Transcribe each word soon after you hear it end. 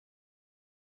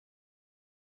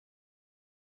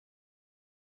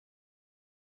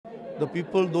The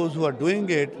people, those who are doing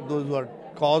it, those who are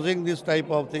causing this type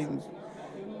of things,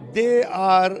 they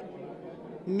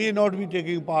may not be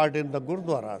taking part in the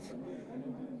Gurdwaras.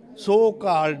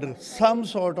 So-called some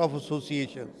sort of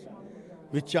associations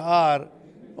which are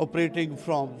operating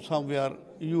from somewhere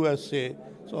USA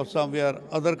or somewhere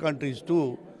other countries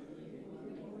too,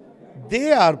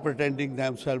 they are pretending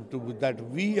themselves to be that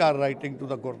we are writing to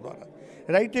the Gurdwara.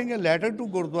 Writing a letter to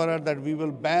Gurdwara that we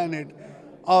will ban it,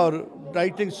 or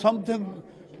writing something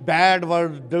bad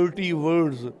words, dirty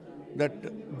words,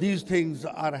 that these things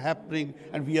are happening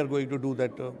and we are going to do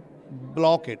that,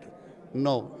 block it.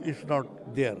 No, it's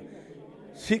not there.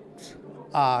 Sikhs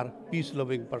are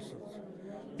peace-loving persons,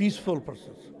 peaceful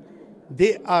persons.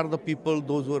 They are the people,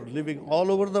 those who are living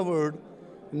all over the world.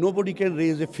 Nobody can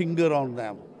raise a finger on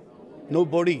them.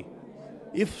 Nobody.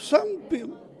 If some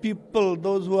people,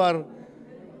 those who are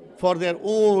for their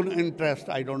own interest,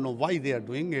 I don't know why they are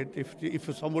doing it.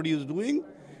 If somebody is doing,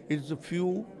 it's a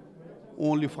few,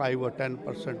 only 5 or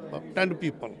 10%, 10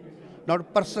 people,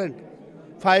 not percent,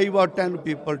 5 or 10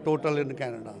 people total in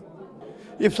Canada.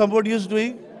 If somebody is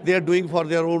doing, they are doing for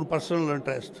their own personal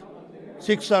interest.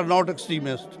 Sikhs are not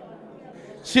extremists.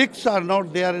 Sikhs are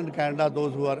not there in Canada,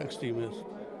 those who are extremists.